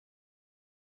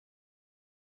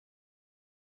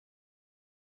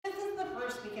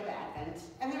first week of Advent,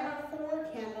 and there are 4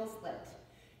 candles lit.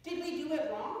 Did we do it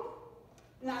wrong?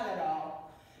 Not at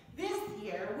all. This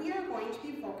year, we are going to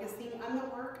be focusing on the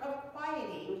work of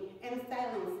quieting and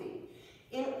silencing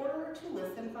in order to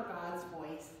listen for God's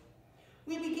voice.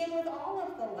 We begin with all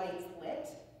of the lights lit,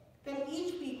 then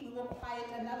each week we will quiet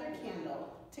another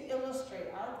candle to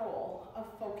illustrate our goal of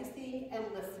focusing and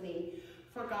listening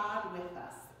for God with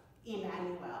us,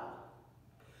 Emmanuel.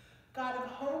 God of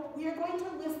hope, we are going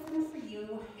to listen for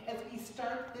you as we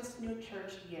start this new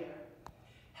church year.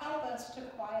 Help us to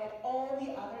quiet all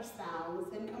the other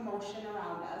sounds and commotion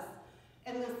around us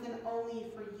and listen only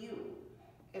for you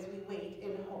as we wait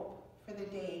in hope for the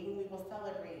day when we will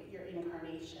celebrate your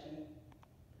incarnation.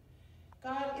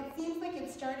 God, it seems like it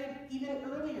started even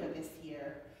earlier this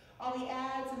year. All the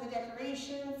ads and the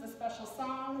decorations, the special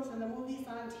songs, and the movies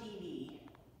on TV.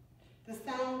 The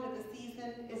sound of the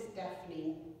season is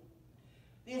deafening.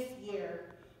 This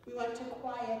year, we want to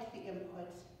quiet the input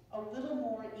a little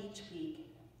more each week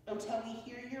until we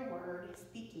hear your word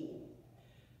speaking.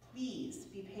 Please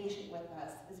be patient with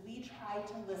us as we try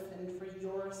to listen for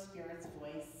your Spirit's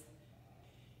voice.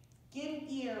 Give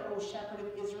ear, O Shepherd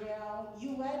of Israel.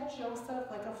 You led Joseph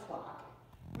like a flock.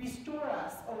 Restore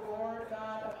us, O Lord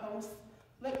God of hosts.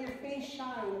 Let your face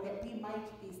shine that we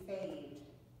might be saved.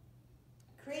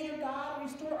 Creator God,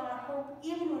 restore our hope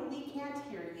even when we can't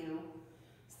hear you.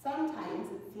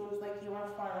 Sometimes it seems like you are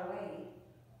far away.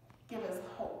 Give us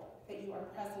hope that you are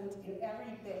present in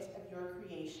every bit of your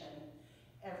creation,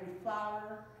 every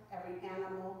flower, every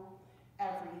animal,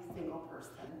 every single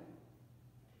person.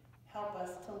 Help us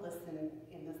to listen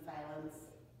in the silence.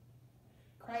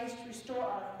 Christ, restore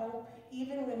our hope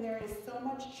even when there is so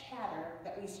much chatter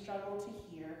that we struggle to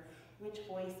hear which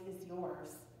voice is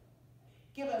yours.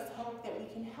 Give us hope that we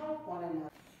can help one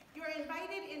another. You are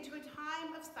invited into a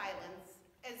time of silence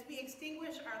as we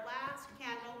extinguish our last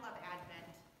candle of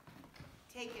Advent.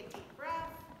 Take a deep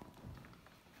breath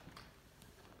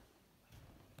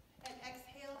and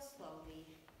exhale slowly.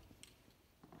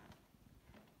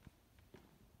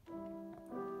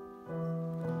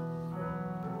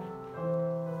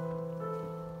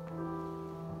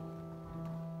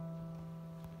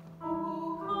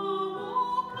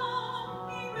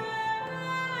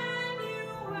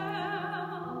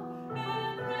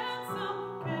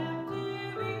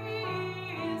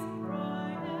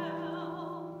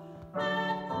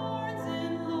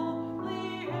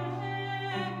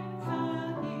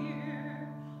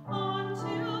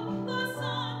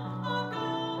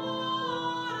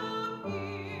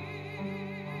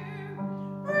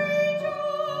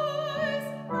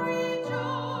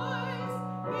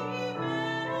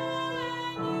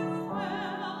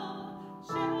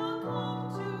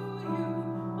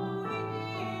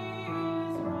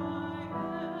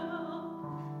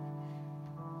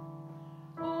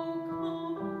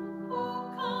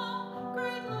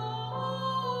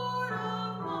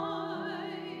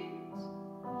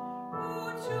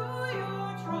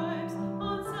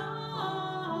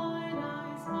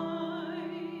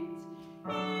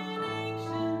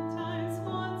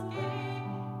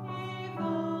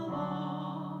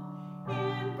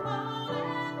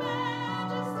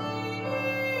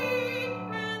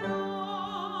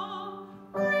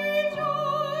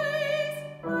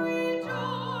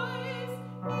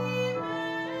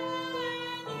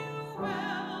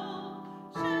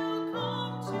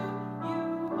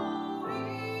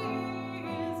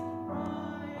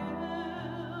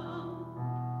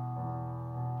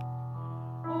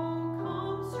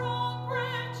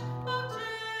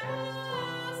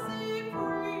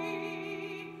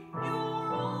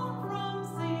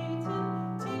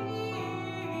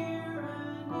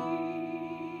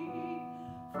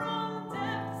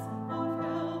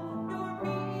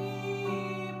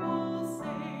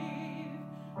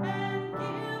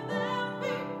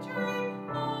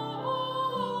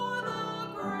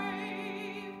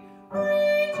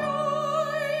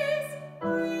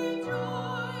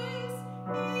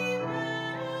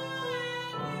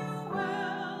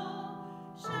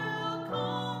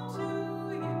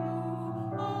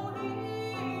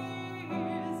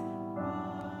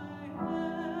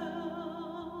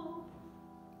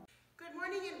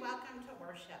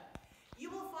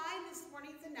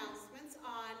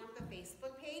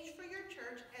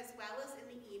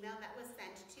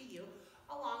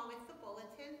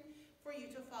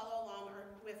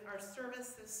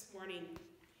 Service this morning.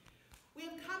 We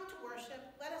have come to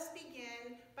worship. Let us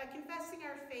begin by confessing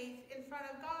our faith in front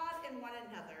of God and one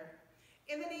another.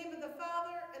 In the name of the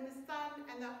Father, and the Son,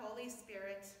 and the Holy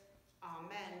Spirit.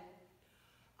 Amen.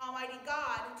 Almighty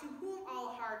God, to whom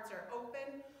all hearts are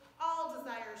open, all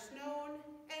desires known,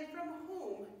 and from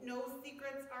whom no secret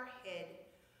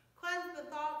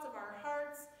of our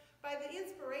hearts by the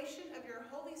inspiration of your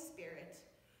Holy Spirit,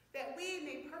 that we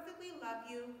may perfectly love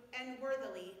you and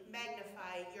worthily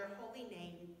magnify your holy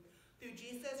name, through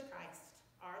Jesus Christ,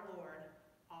 our Lord.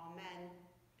 Amen.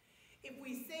 If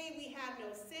we say we have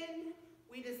no sin,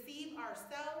 we deceive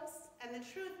ourselves, and the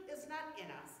truth is not in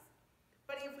us.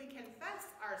 But if we confess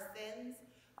our sins,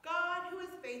 God, who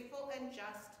is faithful and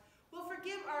just, will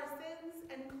forgive our sins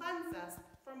and cleanse us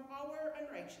from our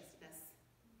unrighteousness.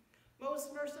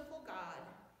 Most merciful God,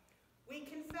 we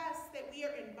confess that we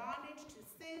are in bondage to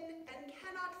sin and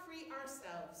cannot free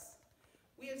ourselves.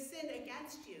 We have sinned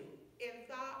against you in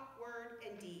thought, word,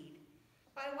 and deed,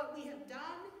 by what we have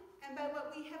done and by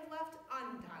what we have left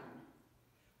undone.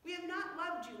 We have not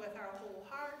loved you with our whole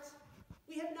heart.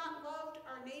 We have not loved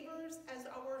our neighbors as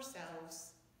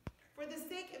ourselves. For the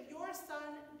sake of your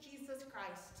Son, Jesus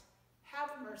Christ, have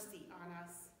mercy on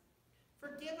us.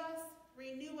 Forgive us,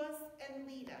 renew us, and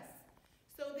lead us,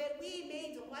 so that we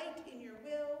may delight in your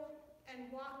will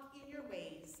and walk in your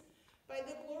ways, by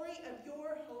the glory of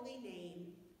your holy name.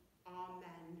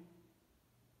 Amen.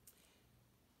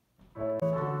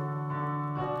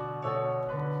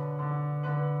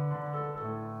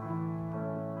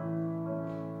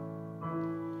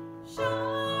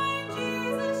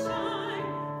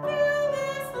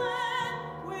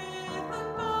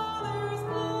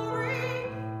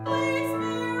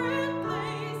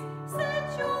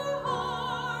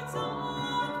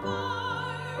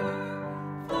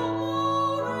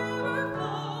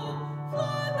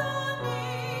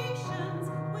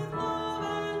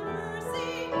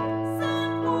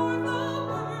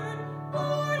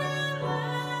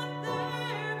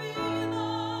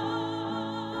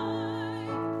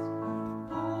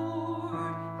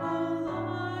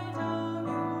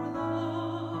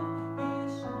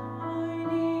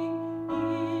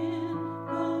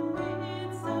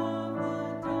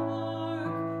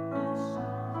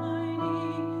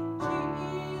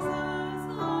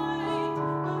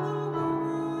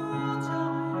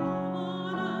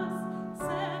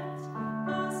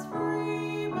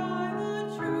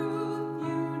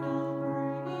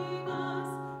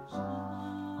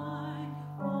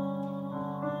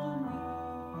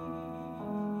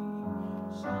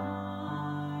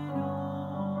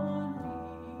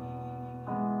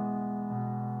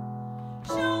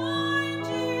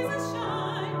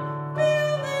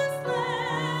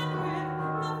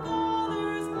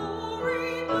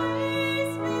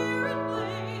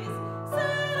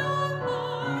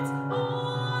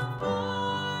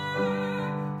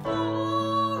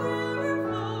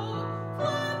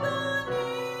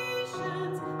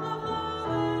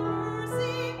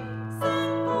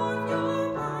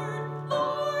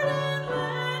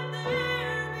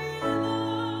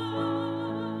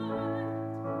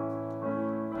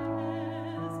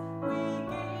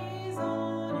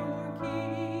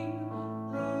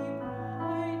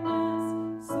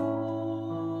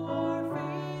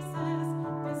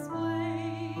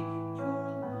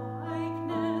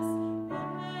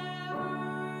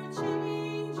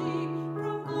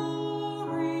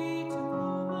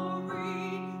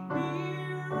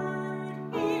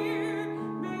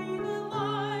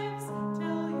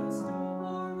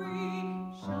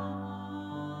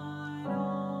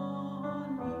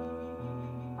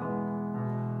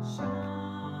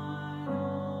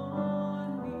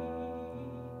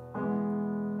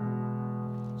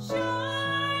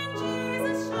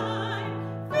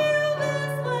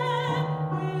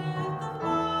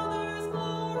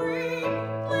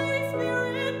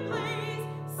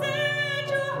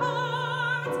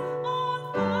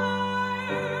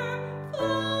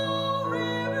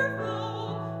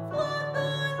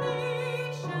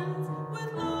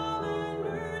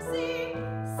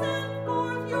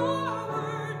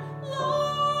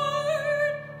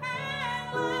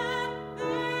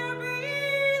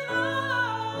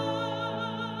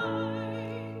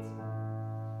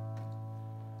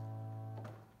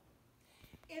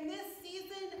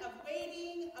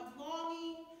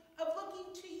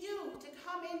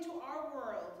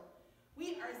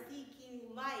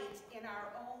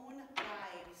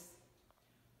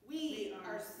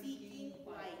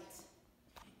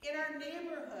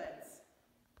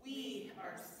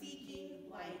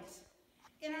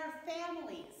 In our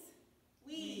families,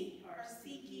 we are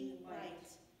seeking light.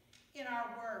 In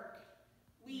our work,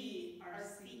 we are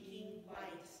seeking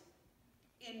light.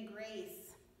 In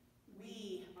grace,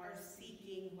 we are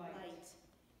seeking light.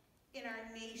 In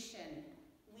our nation,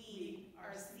 we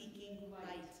are seeking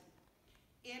light.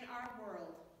 In our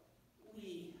world,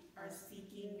 we are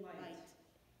seeking light.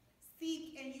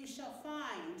 Seek and you shall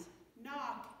find.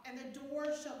 Knock and the door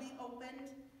shall be opened.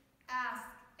 Ask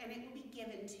and it will be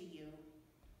given to you.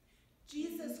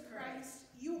 Jesus Christ,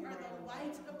 you are the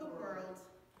light of the world.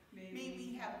 May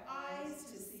we have eyes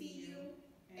to see you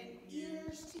and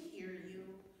ears to hear you.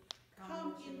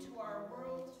 Come into our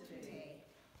world today.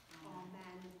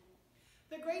 Amen.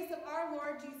 The grace of our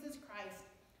Lord Jesus Christ,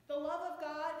 the love of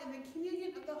God, and the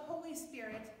communion of the Holy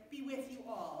Spirit be with you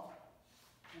all.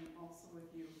 And also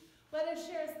with you. Let us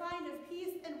share a sign of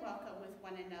peace and welcome with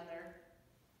one another.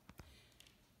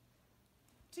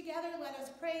 Together, let us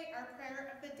pray our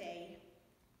prayer of the day.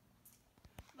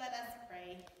 Let us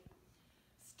pray.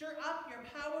 Stir up your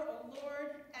power, O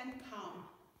Lord, and come.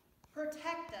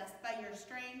 Protect us by your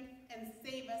strength and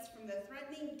save us from the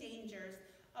threatening dangers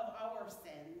of our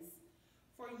sins.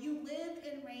 For you live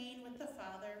and reign with the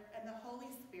Father and the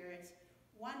Holy Spirit,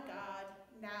 one God,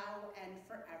 now and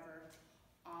forever.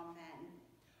 Amen.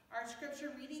 Our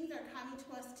scripture readings are coming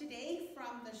to us today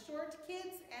from the Short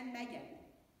Kids and Megan.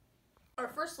 Our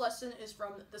first lesson is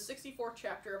from the 64th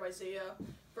chapter of Isaiah,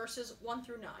 verses 1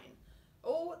 through 9.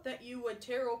 Oh, that you would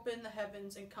tear open the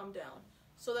heavens and come down,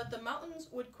 so that the mountains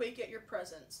would quake at your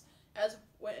presence, as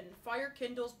when fire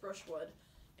kindles brushwood,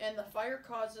 and the fire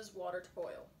causes water to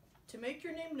boil, to make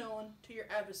your name known to your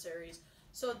adversaries,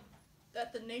 so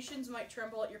that the nations might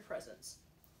tremble at your presence.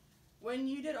 When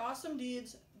you did awesome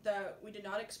deeds that we did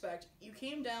not expect, you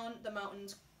came down, the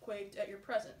mountains quaked at your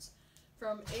presence.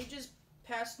 From ages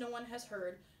past no one has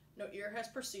heard, no ear has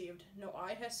perceived, no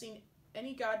eye has seen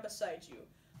any God besides you,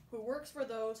 who works for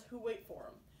those who wait for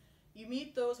him. You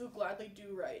meet those who gladly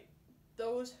do right,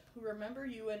 those who remember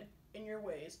you in your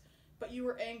ways. But you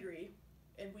were angry,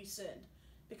 and we sinned.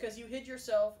 Because you hid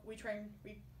yourself, we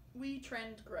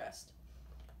transgressed.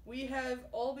 We have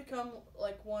all become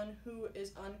like one who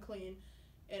is unclean,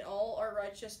 and all our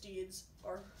righteous deeds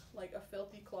are like a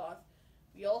filthy cloth.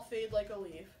 We all fade like a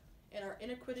leaf, and our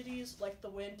iniquities like the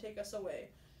wind take us away.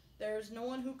 There is no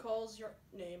one who calls your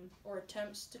name or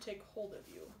attempts to take hold of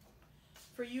you.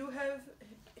 For you have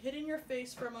hidden your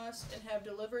face from us and have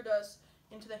delivered us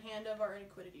into the hand of our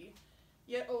iniquity.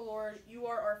 Yet, O Lord, you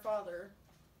are our Father,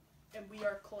 and we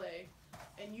are clay,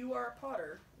 and you are a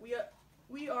potter.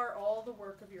 We are all the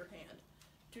work of your hand.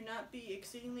 Do not be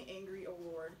exceedingly angry, O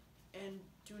Lord, and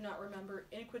do not remember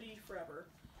iniquity forever.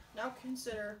 Now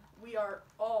consider, we are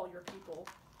all your people.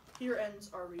 Here ends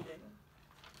our reading.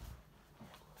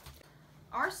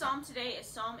 Our psalm today is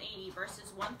Psalm 80,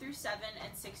 verses 1 through 7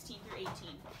 and 16 through 18.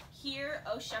 Hear,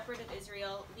 O shepherd of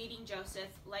Israel, leading Joseph,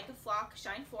 like a flock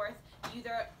shine forth, you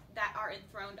that are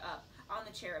enthroned up on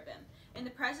the cherubim. In the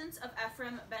presence of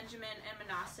Ephraim, Benjamin, and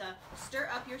Manasseh, stir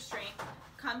up your strength,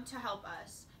 come to help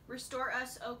us. Restore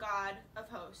us, O God of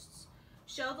hosts.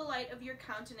 Show the light of your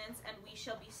countenance, and we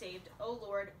shall be saved, O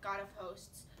Lord, God of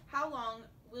hosts. How long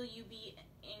will you be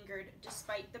angered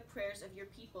despite the prayers of your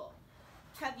people?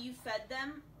 Have you fed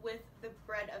them with the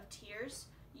bread of tears?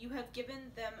 You have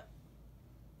given them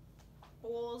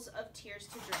bowls of tears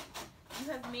to drink.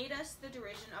 You have made us the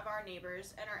derision of our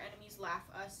neighbors, and our enemies laugh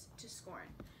us to scorn.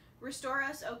 Restore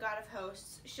us, O God of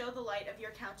hosts. Show the light of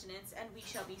your countenance, and we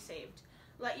shall be saved.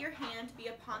 Let your hand be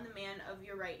upon the man of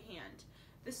your right hand.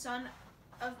 The Son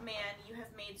of Man you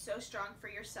have made so strong for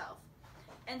yourself.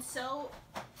 And so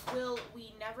will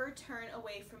we never turn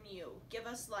away from you. Give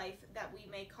us life, that we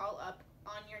may call up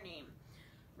on your name.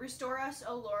 Restore us,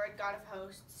 O Lord, God of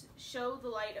hosts. Show the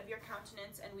light of your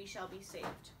countenance, and we shall be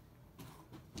saved.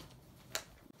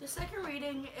 The second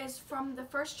reading is from the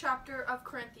first chapter of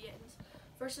Corinthians,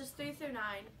 verses 3 through 9.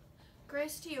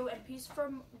 Grace to you and peace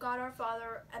from God our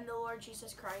Father and the Lord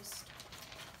Jesus Christ.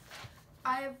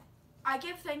 I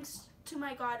give thanks to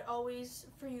my God always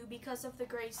for you because of the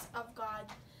grace of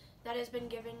God that has been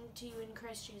given to you in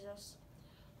Christ Jesus.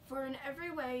 For in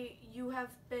every way you have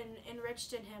been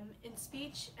enriched in him, in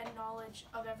speech and knowledge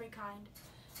of every kind,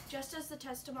 just as the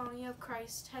testimony of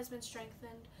Christ has been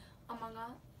strengthened among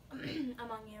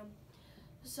you,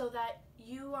 so that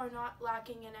you are not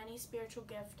lacking in any spiritual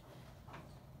gift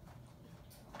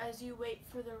as you wait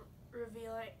for the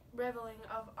revealing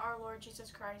of our Lord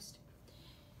Jesus Christ.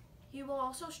 He will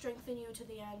also strengthen you to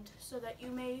the end, so that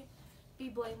you may be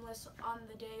blameless on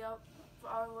the day of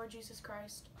our Lord Jesus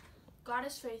Christ. God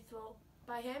is faithful.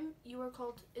 By him you are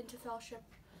called into fellowship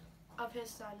of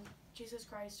his Son, Jesus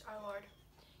Christ our Lord.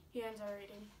 Here ends our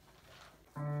reading.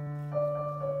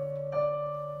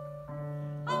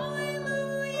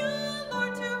 Alleluia,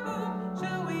 Lord, to whom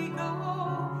shall we go?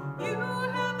 You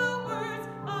have the words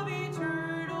of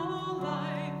eternal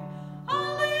life.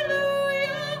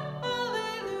 Alleluia,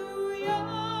 alleluia.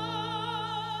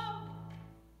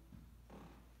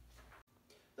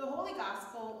 The Holy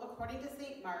Gospel according to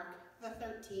St. Mark, the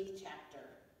 13th chapter.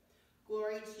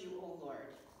 Glory to you, O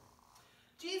Lord.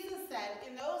 Jesus said,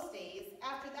 in those days,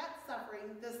 after that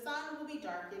suffering, the sun will be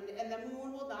darkened, and the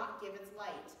moon will not give its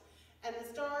light, and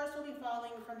the stars will be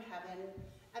falling from heaven,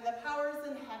 and the powers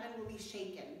in heaven will be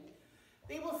shaken.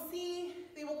 They will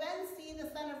then see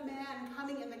the Son of Man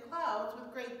coming in the clouds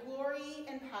with great glory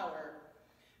and power.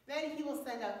 Then he will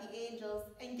send out the angels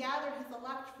and gather his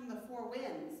elect from the four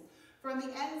winds, from the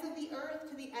ends of the earth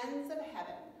to the ends of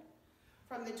heaven.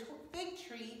 From the fig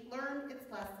tree, learn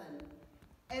its lesson.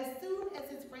 As soon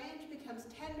as its branch becomes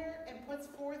tender and puts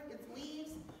forth its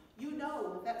leaves, you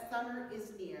know that summer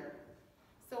is near.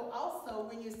 So also,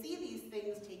 when you see these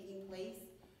things taking place,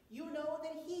 you know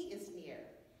that he is near.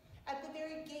 At the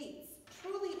very gates,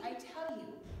 truly I tell you,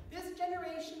 this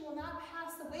generation will not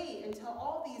pass away until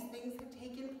all these things have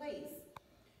taken place.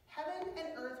 Heaven and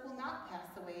earth will not pass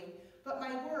away, but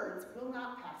my words will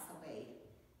not pass away.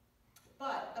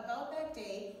 But about that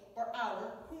day or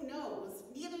hour, who knows?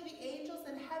 Neither the angels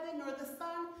in heaven nor the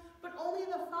Son, but only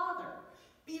the Father.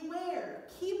 Beware,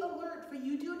 keep alert, for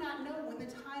you do not know when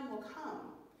the time will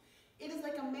come. It is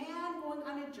like a man going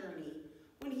on a journey,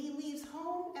 when he leaves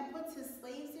home and puts his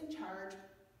slaves in charge,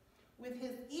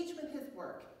 each with his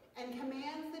work, and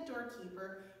commands the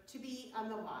doorkeeper to be on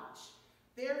the watch.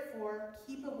 Therefore,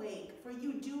 keep awake, for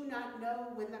you do not know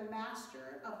when the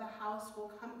master of the house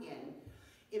will come in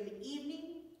the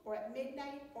evening, or at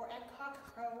midnight, or at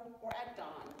cockcrow, or at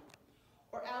dawn.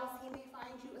 Or else he may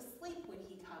find you asleep when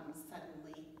he comes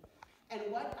suddenly. And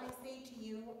what I say to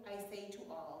you, I say to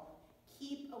all,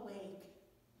 keep awake.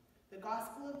 The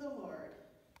gospel of the Lord.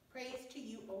 Praise to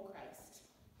you, O Christ.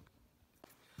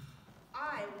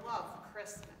 I love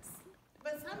Christmas,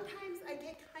 but sometimes I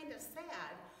get kind of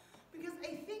sad because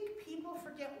I think people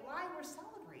forget why we're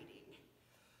celebrating.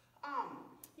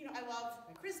 I love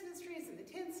the Christmas trees and the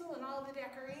tinsel and all the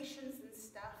decorations and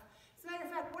stuff. As a matter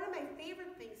of fact, one of my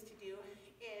favorite things to do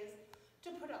is to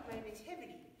put up my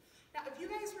nativity. Now, if you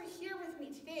guys were here with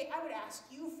me today, I would ask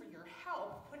you for your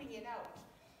help putting it out.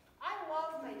 I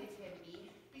love my nativity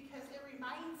because it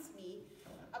reminds me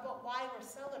about why we're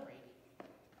celebrating.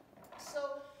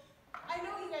 So, I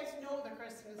know you guys know the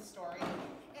Christmas story,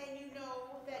 and you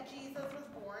know that Jesus was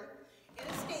born in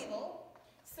a stable.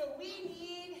 So we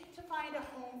need to find a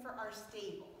home for our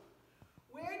stable.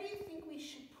 Where do you think we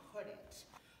should put it?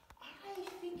 I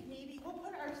think maybe we'll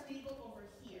put our stable over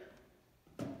here.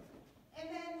 And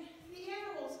then the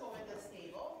animals go in the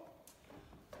stable.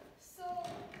 So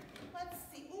let's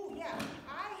see. Oh yeah,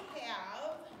 I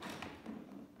have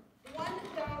one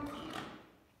donkey.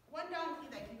 One donkey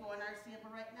that can go in our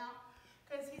stable right now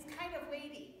because he's kind of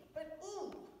waiting. But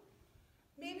ooh,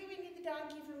 maybe we need the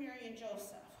donkey for Mary and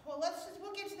Joseph. Well,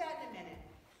 we'll get to that in a minute.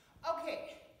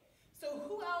 Okay, so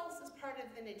who else is part of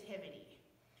the nativity?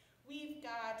 We've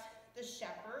got the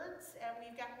shepherds, and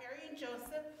we've got Mary and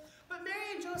Joseph, but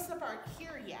Mary and Joseph aren't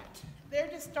here yet. They're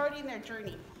just starting their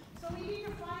journey. So we need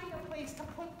to find a place to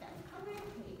put them. Come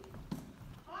with me.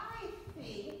 I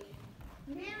think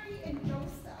Mary and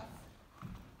Joseph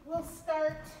will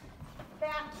start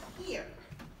back here.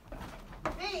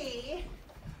 They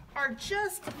are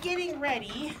just getting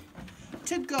ready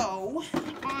to go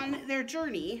on their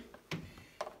journey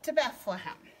to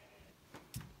Bethlehem.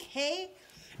 Okay?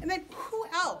 And then who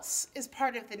else is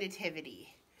part of the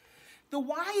nativity? The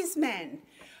wise men.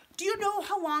 Do you know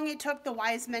how long it took the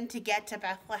wise men to get to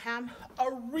Bethlehem?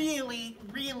 A really,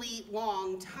 really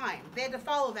long time. They had to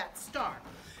follow that star.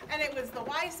 And it was the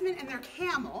wise men and their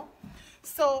camel.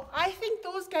 So I think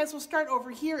those guys will start over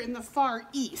here in the far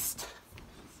east.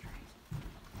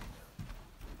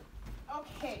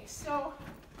 Okay, so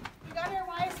we got our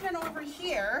wise men over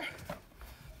here.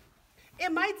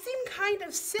 It might seem kind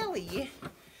of silly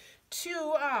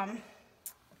to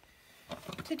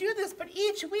do this, but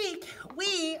each week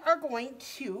we are going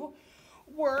to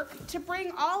work to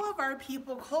bring all of our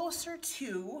people closer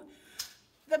to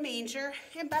the manger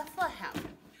in Bethlehem.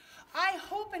 I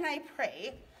hope and I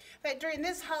pray that during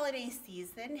this holiday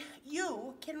season,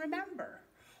 you can remember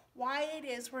why it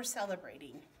is we're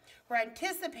celebrating. We're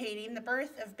anticipating the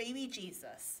birth of baby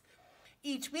Jesus.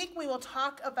 Each week we will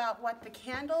talk about what the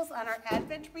candles on our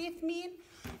Advent wreath mean,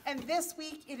 and this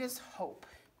week it is hope.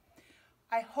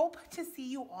 I hope to see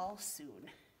you all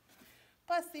soon.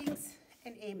 Blessings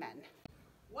and amen.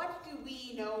 What do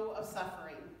we know of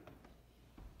suffering?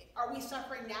 Are we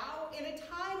suffering now in a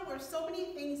time where so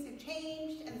many things have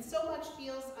changed and so much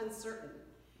feels uncertain?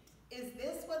 Is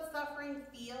this what suffering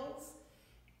feels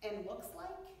and looks like?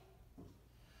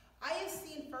 I have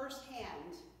seen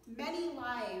firsthand many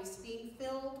lives being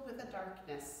filled with a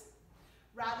darkness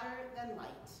rather than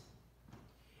light.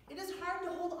 It is hard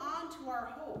to hold on to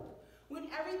our hope when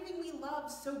everything we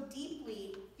love so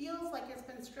deeply feels like it's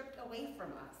been stripped away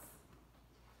from us.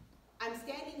 I'm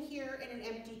standing here in an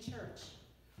empty church,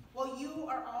 while you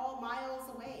are all miles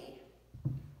away.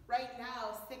 Right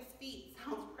now, 6 feet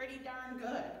sounds pretty darn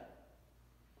good.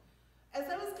 As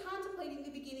I was contemplating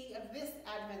the beginning of this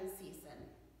Advent season,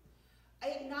 I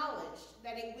acknowledged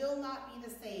that it will not be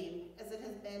the same as it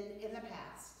has been in the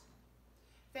past.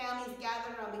 Families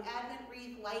gather around the Advent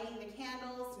wreath, lighting the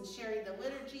candles and sharing the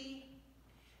liturgy,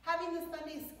 having the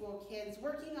Sunday school kids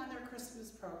working on their Christmas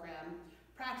program,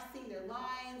 practicing their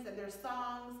lines and their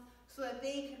songs so that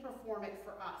they can perform it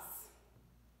for us.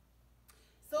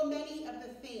 So many of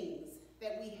the things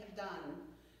that we have done,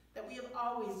 that we have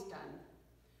always done,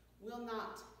 will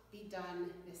not be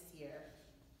done this year.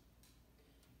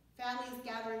 Families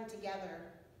gathering together,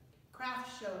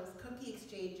 craft shows, cookie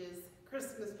exchanges,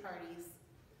 Christmas parties.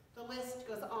 The list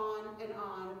goes on and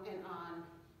on and on.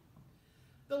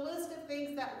 The list of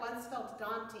things that once felt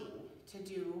daunting to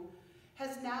do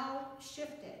has now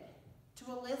shifted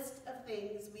to a list of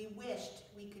things we wished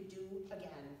we could do again.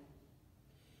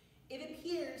 It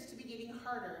appears to be getting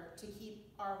harder to keep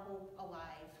our hope alive.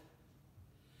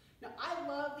 Now, I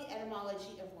love the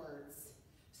etymology of words.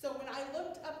 So when I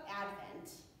looked up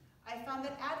Advent, I found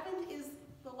that Advent is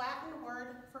the Latin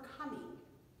word for coming.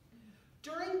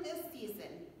 During this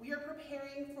season, we are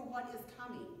preparing for what is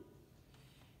coming.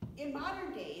 In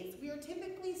modern days, we are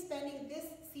typically spending this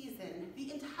season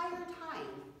the entire time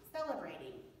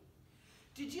celebrating.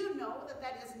 Did you know that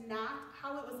that is not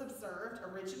how it was observed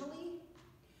originally?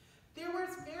 There was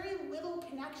very little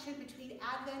connection between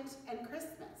Advent and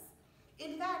Christmas.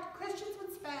 In fact, Christians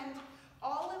would spend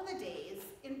all of the days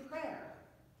in prayer,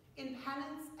 in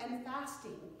penance and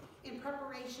fasting, in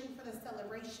preparation for the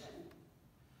celebration.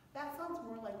 That sounds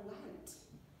more like Lent.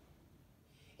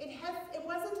 It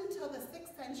wasn't until the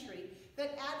 6th century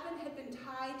that Advent had been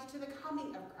tied to the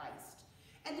coming of Christ.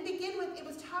 And to begin with, it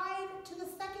was tied to the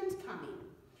second coming,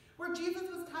 where Jesus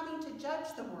was coming to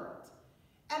judge the world.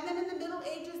 And then in the Middle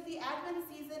Ages, the Advent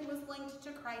season was linked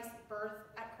to Christ's birth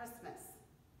at Christmas.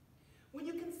 When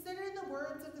you consider the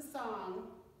words of the song,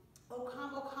 O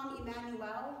come,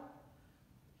 Emmanuel,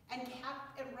 and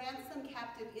ransom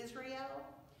captive Israel,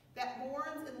 that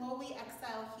mourns in lowly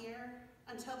exile here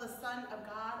until the Son of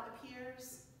God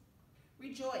appears,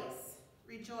 rejoice,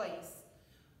 rejoice.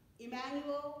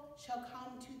 Emmanuel shall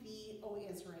come to thee, O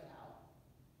Israel.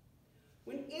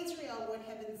 When Israel would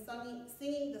have been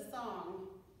singing the song,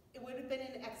 it would have been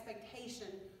in expectation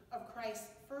of Christ's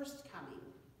first coming.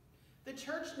 The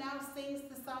church now sings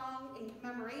the song in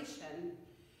commemoration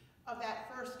of that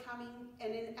first coming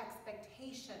and in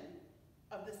expectation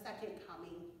of the second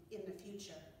coming in the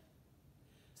future.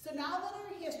 So now that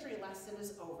our history lesson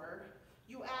is over,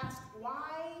 you ask,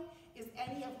 why is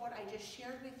any of what I just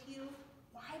shared with you,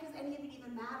 why does any of it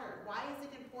even matter? Why is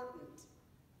it important?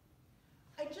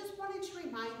 I just wanted to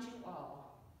remind you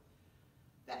all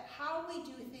that how we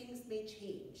do things may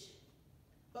change,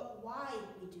 but why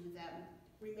we do them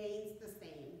remains the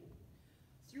same.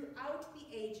 Throughout the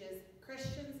ages,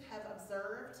 Christians have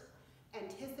observed,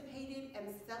 anticipated,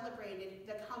 and celebrated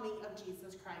the coming of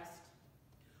Jesus Christ.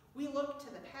 We look to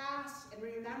the past and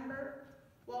remember,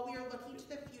 while we are looking to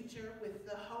the future with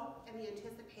the hope and the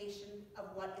anticipation of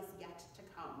what is yet to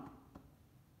come.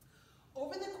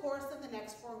 Over the course of the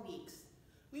next 4 weeks,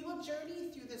 we will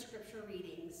journey through the scripture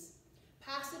readings,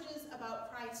 passages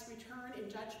about Christ's return in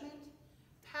judgment,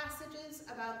 passages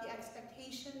about the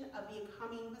expectation of the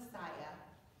coming Messiah,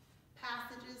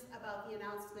 passages about the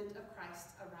announcement of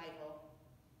Christ's arrival.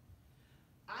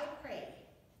 I pray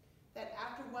that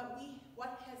after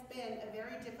what has been a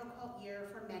very difficult year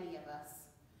for many of us,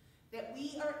 that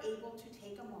we are able to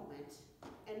take a moment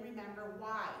and remember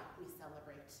why we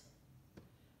celebrate.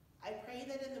 I pray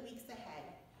that in the weeks ahead,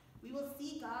 we will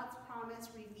see God's promise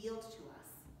revealed to us,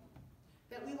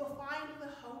 that we will find the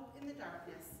hope in the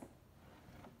darkness,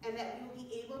 and that we will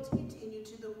be able to continue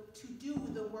to do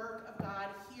the work of God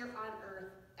here on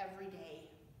earth every day.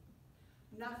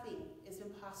 Nothing is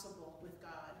impossible with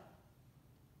God.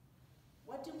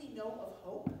 What do we know of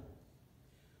hope?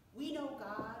 We know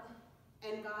God,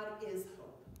 and God is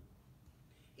hope.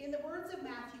 In the words of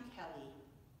Matthew Kelly,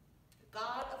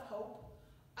 God of hope,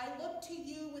 I look to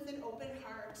you with an open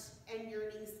heart and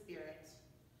yearning spirit.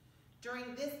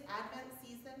 During this Advent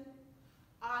season,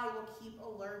 I will keep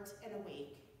alert and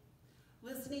awake,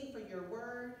 listening for your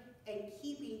word and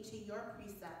keeping to your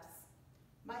precepts.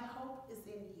 My hope is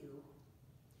in you.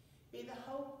 May the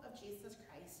hope of Jesus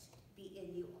Christ be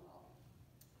in you all.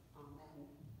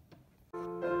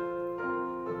 Amen.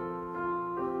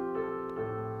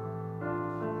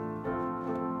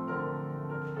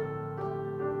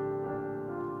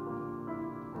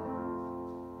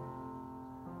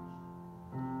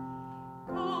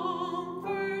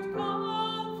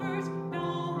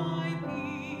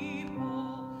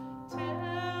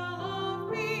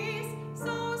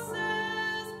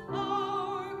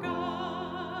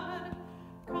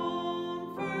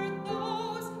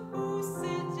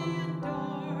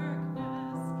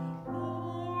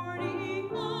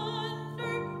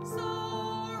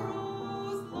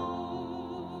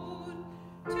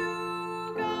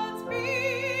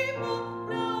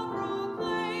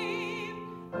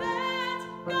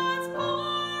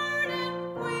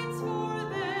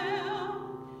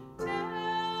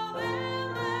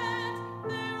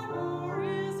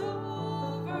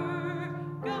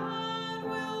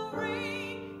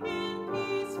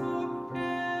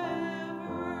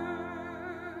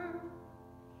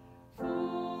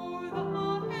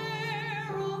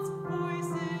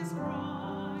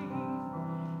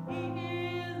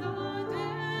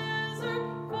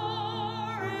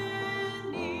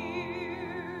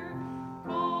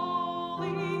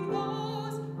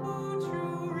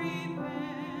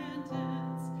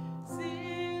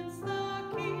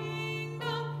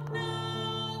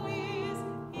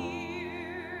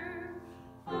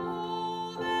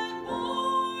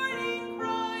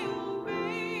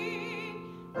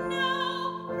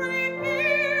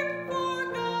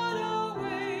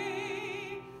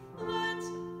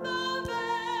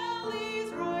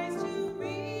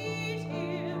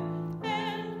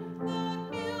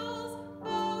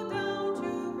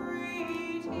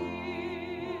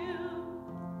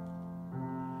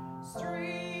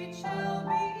 shall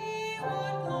be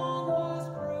what long was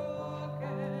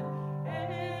broken,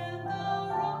 and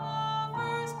the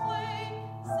robber's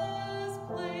places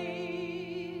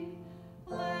plain.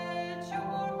 Let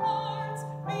your hearts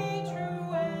be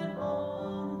true and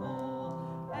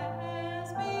humble,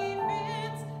 as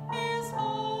befits his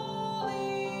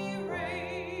holy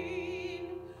reign.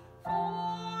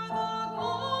 For the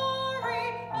glory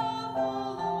of the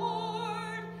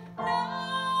Lord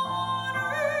now on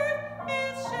earth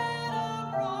is shed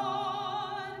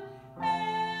abroad,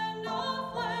 and all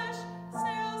flesh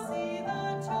shall see the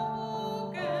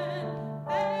token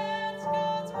that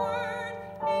God's word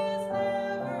is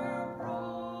never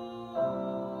broken.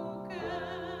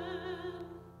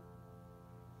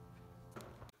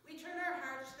 We turn our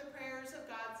hearts to the prayers of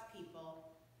God's people.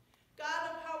 God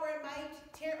of power and might,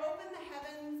 tear open the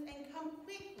heavens and come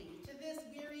quickly to this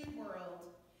weary world.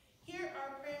 Hear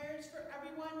our prayers for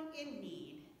everyone in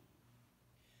need.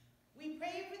 We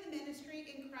pray for the ministry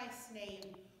in Christ's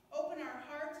name. Open our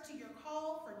hearts to your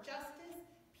call for justice,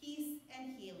 peace,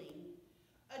 and healing.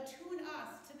 Attune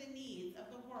us to the needs of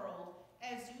the world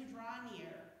as you draw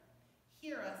near.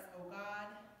 Hear us, O God.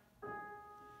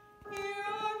 Hear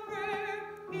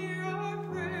our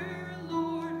prayer,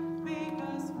 Lord, make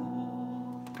us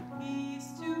whole.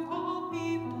 Peace to all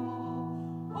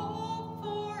people, hope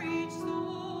for each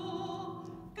soul.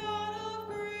 God of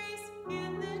grace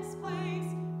in this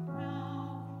place,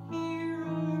 now hear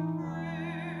our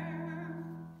prayer.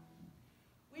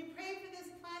 We pray for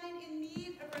this planet in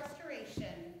need of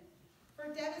restoration, for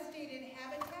devastated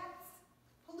habitats,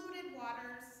 polluted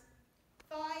waters,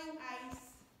 thawing ice,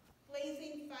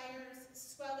 blazing fires,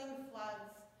 swelling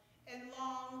floods, and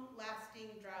long-lasting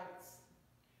droughts.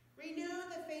 Renew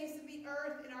the face of the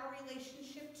earth in our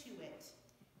relationship to it.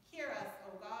 Hear us,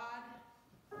 O God.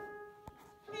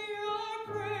 Hear our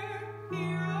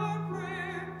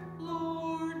prayer,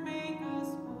 Lord, make us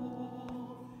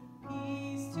whole.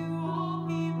 Peace to all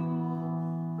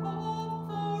people, hope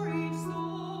for each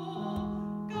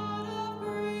soul. God of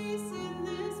grace in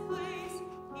this place,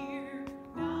 hear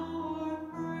now our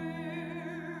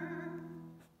prayer.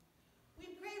 We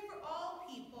pray for all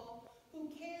people who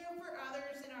care for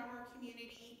others in our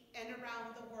community and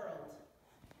around the world.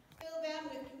 Fill them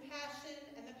with compassion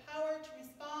and the power to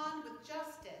respond with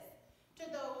justice to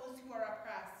those who are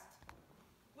oppressed,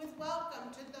 with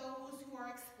welcome to those who are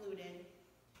excluded,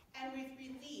 and with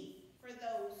relief for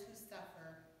those who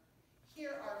suffer.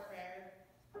 Hear our prayer.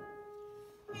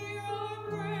 Hear our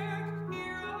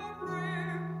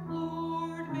prayer,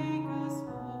 Lord, make us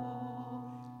whole.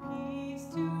 Peace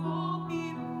to all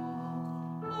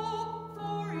people, hope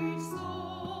for each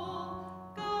soul.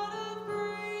 God of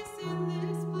grace in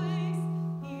this place,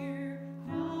 hear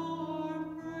now our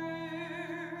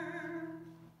prayer.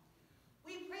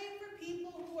 We pray for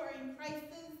people who are in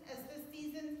crisis as the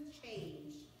seasons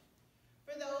change,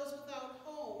 for those without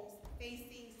homes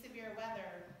facing severe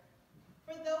weather,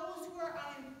 for those who are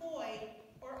unemployed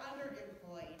or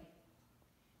underemployed,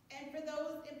 and for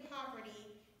those in poverty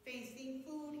facing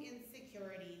food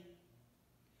insecurity.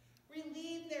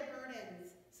 Relieve their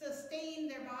burdens, sustain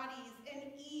their bodies, and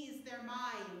ease their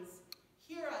minds.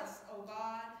 Hear us, O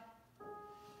God.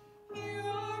 Hear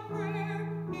our prayer,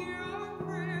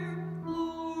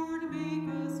 Lord, make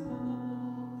us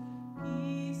whole.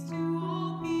 Peace to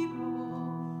all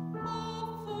people,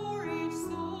 hope for each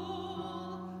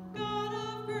soul. God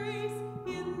of grace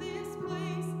in this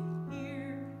place,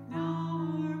 hear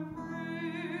now our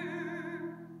prayer.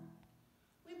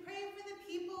 We pray for the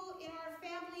people in our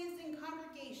families and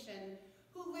congregation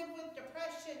who live with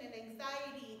depression and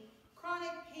anxiety,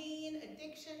 chronic pain,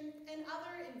 addiction, and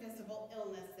other invisible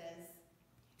illnesses.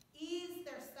 Ease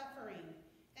their suffering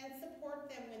and support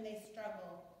them when they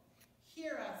struggle.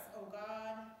 Hear us, O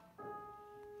God.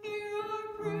 Hear our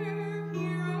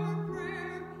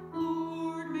prayer,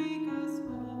 Lord, make us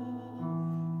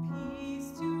whole.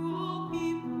 Peace to all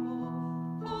people,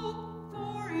 hope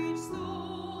for each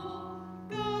soul.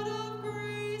 God of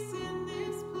grace in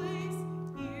this place,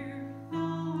 hear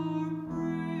now our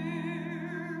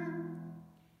prayer.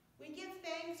 We give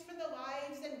thanks for the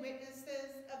lives and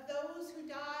witnesses of those who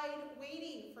died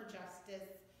waiting for justice,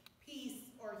 peace,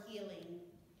 or healing.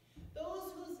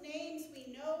 Those whose names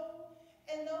we know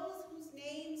and those whose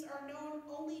names are known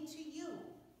only to you.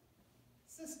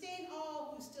 Sustain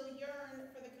all who still yearn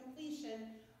for the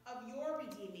completion of your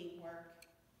redeeming work.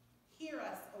 Hear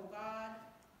us, O God.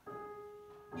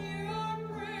 Hear our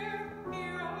prayer,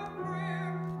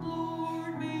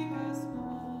 Lord, make us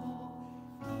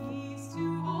whole. Peace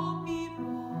to all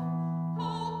people,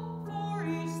 hope for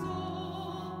each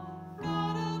soul.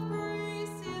 God of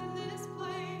grace in this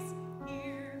place,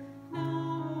 hear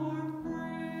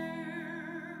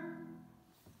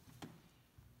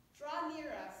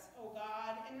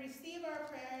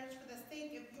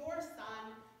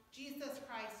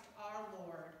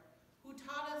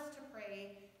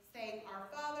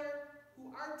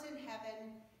art in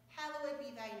heaven, hallowed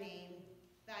be thy name.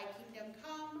 Thy kingdom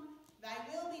come, thy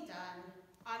will be done,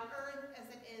 on earth as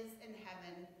it is in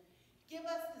heaven. Give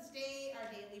us this day our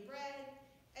daily bread,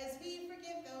 as we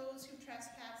forgive those who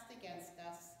trespass against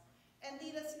us. And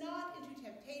lead us not into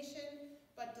temptation,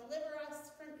 but deliver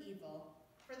us from evil.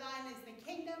 For thine is the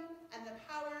kingdom, and the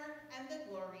power, and the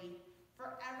glory,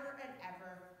 forever and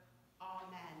ever.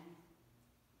 Amen.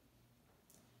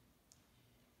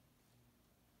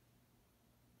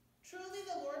 Truly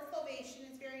the Lord's salvation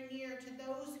is very near to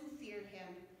those who fear him,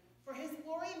 for his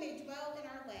glory may dwell in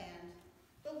our land.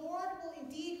 The Lord will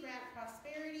indeed grant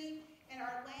prosperity, and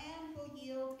our land will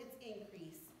yield its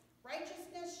increase.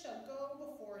 Righteousness shall go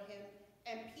before him,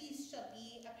 and peace shall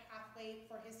be a pathway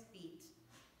for his feet.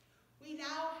 We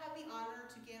now have the honor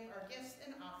to give our gifts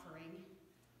and offering.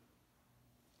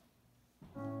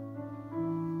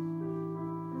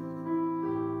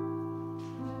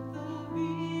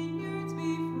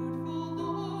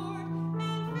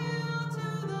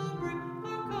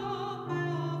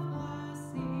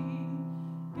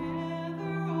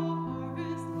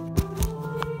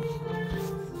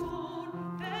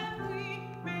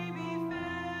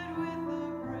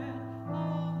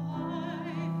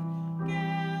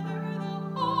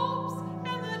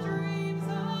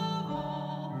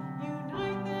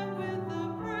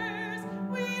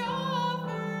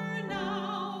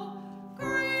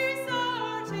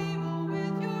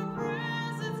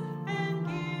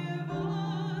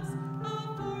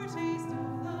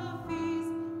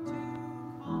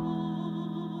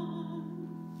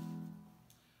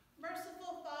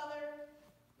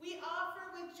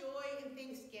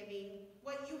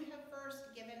 What you have first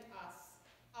given us,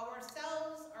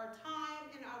 ourselves, our time,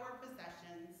 and our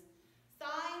possessions,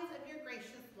 signs of your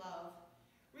gracious love.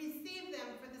 Receive them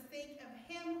for the sake of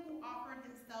him who offered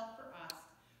himself for us,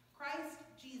 Christ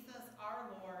Jesus our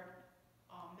Lord.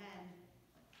 Amen.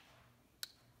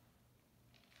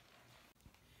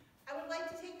 I would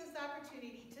like to take this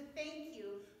opportunity to thank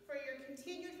you for your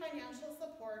continued financial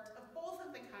support of both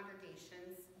of the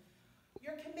congregations.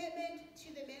 Your commitment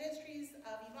to the ministries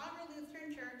of Yvonne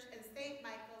Lutheran Church and St.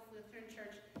 Michael's Lutheran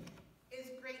Church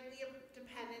is greatly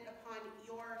dependent upon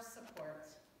your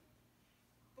support.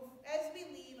 As we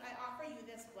leave, I offer you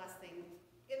this blessing.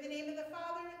 In the name of the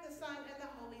Father, the Son, and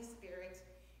the Holy Spirit,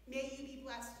 may you be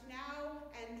blessed now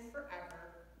and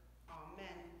forever.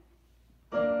 Amen.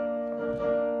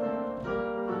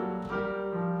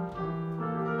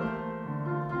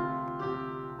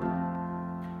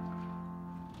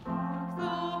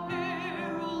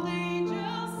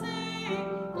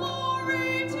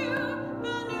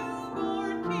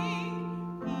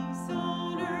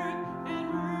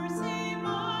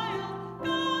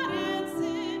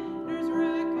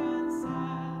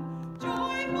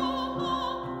 Joyful,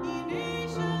 all ye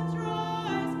nations.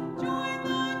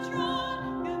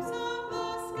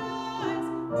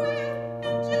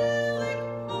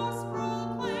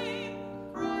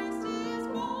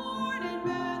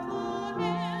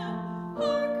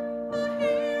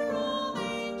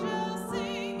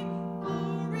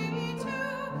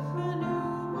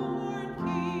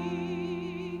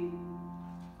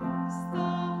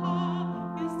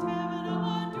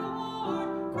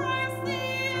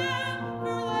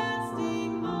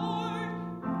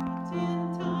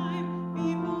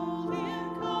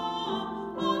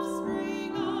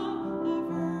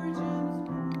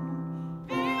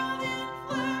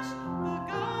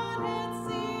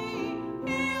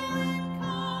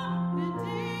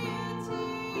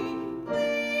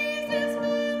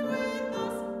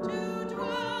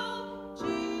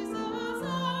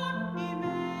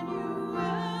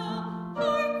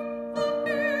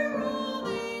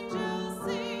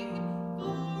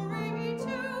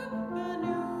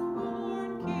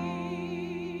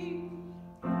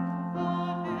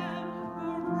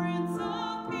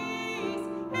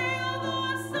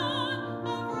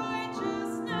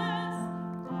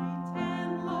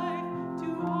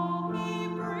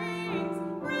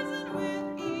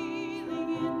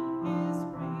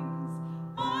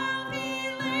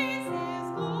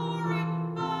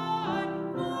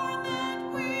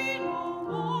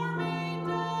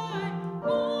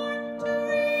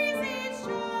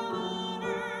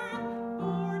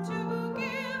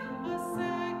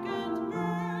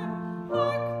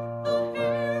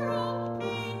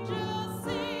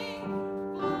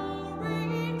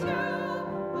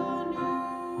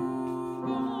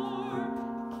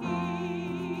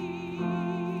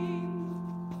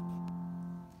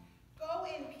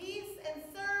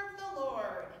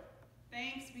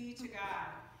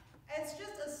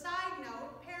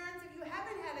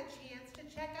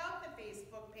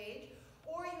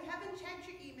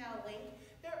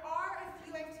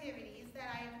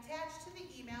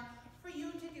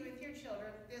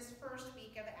 first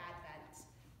week of Advent.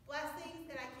 Blessings,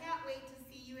 and I can't wait to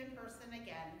see you in person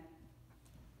again.